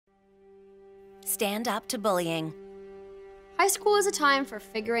stand up to bullying. High school is a time for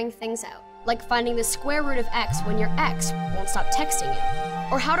figuring things out, like finding the square root of X when your ex won't stop texting you,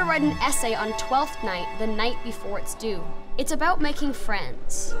 or how to write an essay on 12th night, the night before it's due. It's about making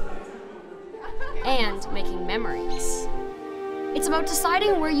friends and making memories. It's about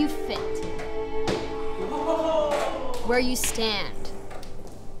deciding where you fit, where you stand,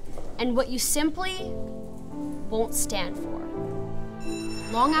 and what you simply won't stand for.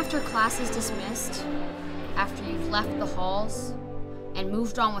 Long after class is dismissed, after you've left the halls and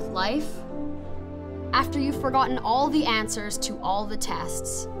moved on with life, after you've forgotten all the answers to all the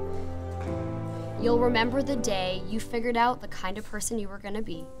tests, you'll remember the day you figured out the kind of person you were gonna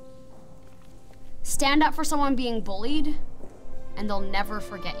be. Stand up for someone being bullied, and they'll never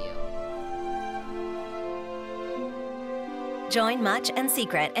forget you. Join Much and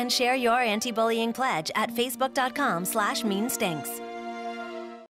Secret and share your anti-bullying pledge at facebook.com/meanstinks.